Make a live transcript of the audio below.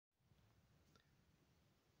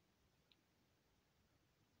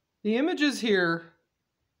The images here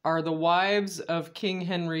are the wives of King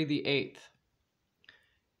Henry VIII.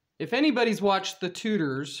 If anybody's watched The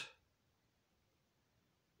Tudors,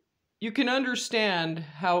 you can understand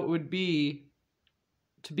how it would be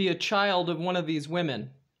to be a child of one of these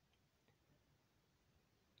women.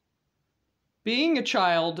 Being a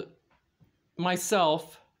child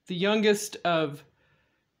myself, the youngest of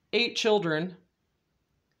 8 children,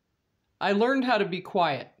 I learned how to be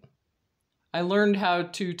quiet. I learned how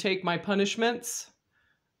to take my punishments,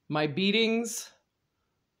 my beatings,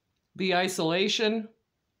 the isolation,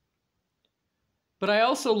 but I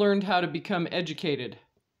also learned how to become educated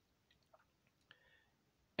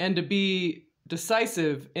and to be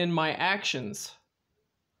decisive in my actions,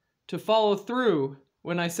 to follow through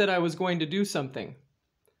when I said I was going to do something,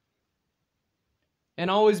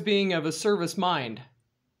 and always being of a service mind.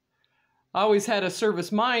 I always had a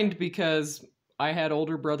service mind because I had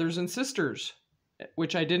older brothers and sisters,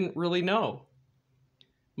 which I didn't really know.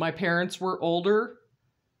 My parents were older,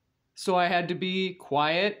 so I had to be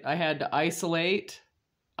quiet, I had to isolate,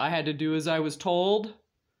 I had to do as I was told,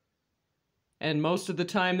 and most of the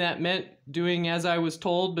time that meant doing as I was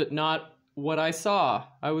told, but not what I saw.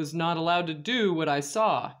 I was not allowed to do what I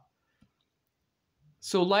saw.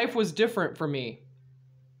 So life was different for me.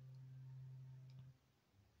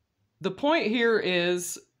 The point here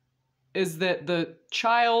is that the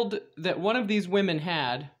child that one of these women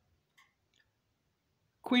had,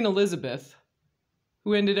 Queen Elizabeth,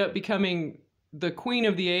 who ended up becoming the Queen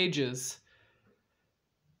of the Ages,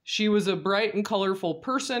 she was a bright and colorful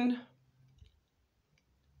person,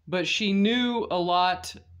 but she knew a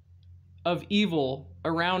lot of evil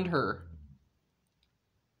around her.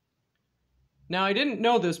 Now, I didn't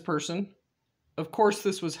know this person. Of course,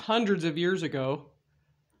 this was hundreds of years ago.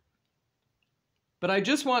 But I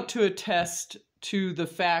just want to attest to the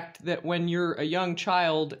fact that when you're a young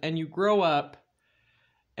child and you grow up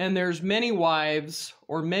and there's many wives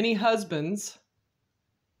or many husbands,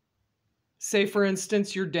 say for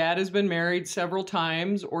instance your dad has been married several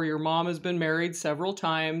times or your mom has been married several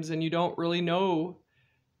times and you don't really know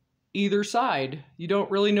either side. You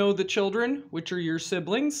don't really know the children, which are your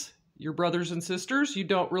siblings, your brothers and sisters. You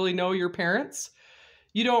don't really know your parents.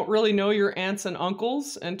 You don't really know your aunts and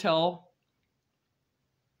uncles until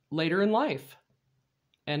later in life.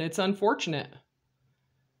 And it's unfortunate.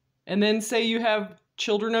 And then say you have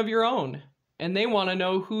children of your own and they want to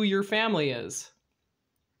know who your family is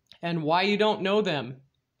and why you don't know them.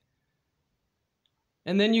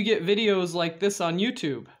 And then you get videos like this on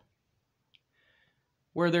YouTube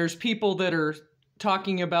where there's people that are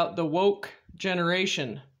talking about the woke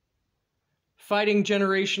generation, fighting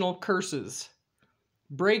generational curses,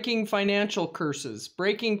 breaking financial curses,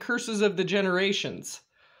 breaking curses of the generations,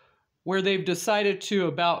 where they've decided to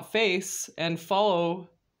about face and follow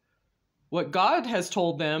what God has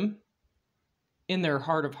told them in their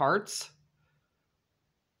heart of hearts,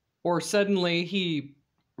 or suddenly he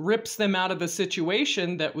rips them out of a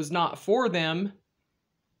situation that was not for them,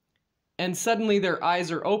 and suddenly their eyes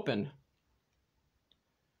are open.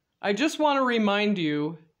 I just want to remind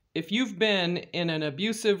you, if you've been in an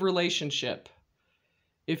abusive relationship,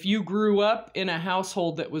 if you grew up in a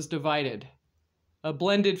household that was divided, a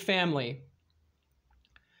blended family.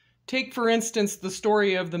 Take, for instance, the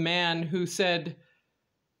story of the man who said,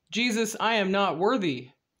 Jesus, I am not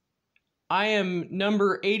worthy. I am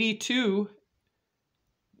number 82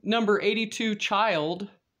 child,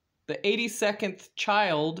 the 82nd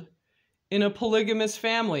child in a polygamous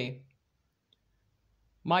family.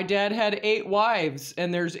 My dad had 8 wives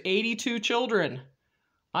and there's 82 children.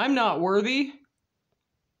 I'm not worthy.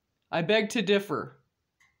 I beg to differ.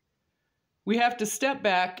 We have to step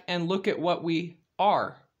back and look at what we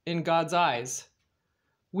are in God's eyes.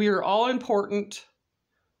 We are all important.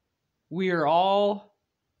 We are all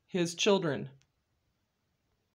His children.